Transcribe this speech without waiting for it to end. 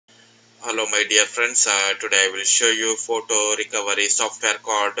Hello my dear friends, today I will show you photo recovery software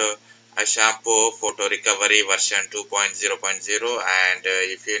called Ashampoo photo recovery version 2.0.0, and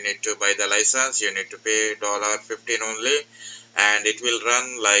if you need to buy the license you need to pay $15 only, and it will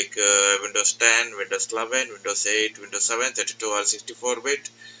run like Windows 10, Windows 11, Windows 8, Windows 7, 32 or 64-bit,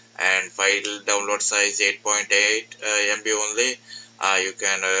 and file download size 8.8 MB only. You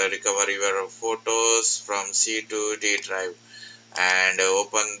can recover your photos from C to D drive, and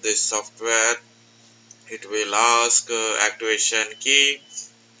open this software. It will ask activation key.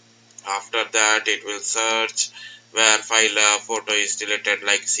 After that it will search where file photo is deleted,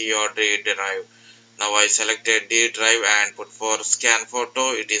 like C or D drive. Now I selected D drive and put for scan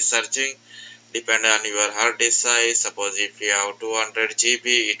photo. It is searching. Depend on your hard disk size. Suppose if you have 200 GB,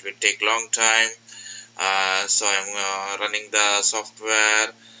 it will take long time. So I'm running the software.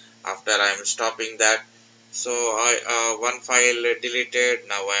 After I'm stopping that, so one file deleted.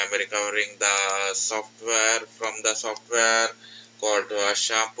 Now I am recovering the software from the software called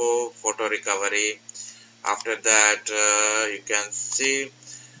Ashampoo photo recovery. After that, you can see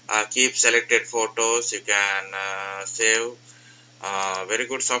keep selected photos. You can save. Very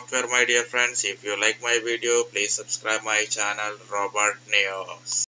good software, my dear friends. If you like my video, please subscribe my channel, Robert Neos.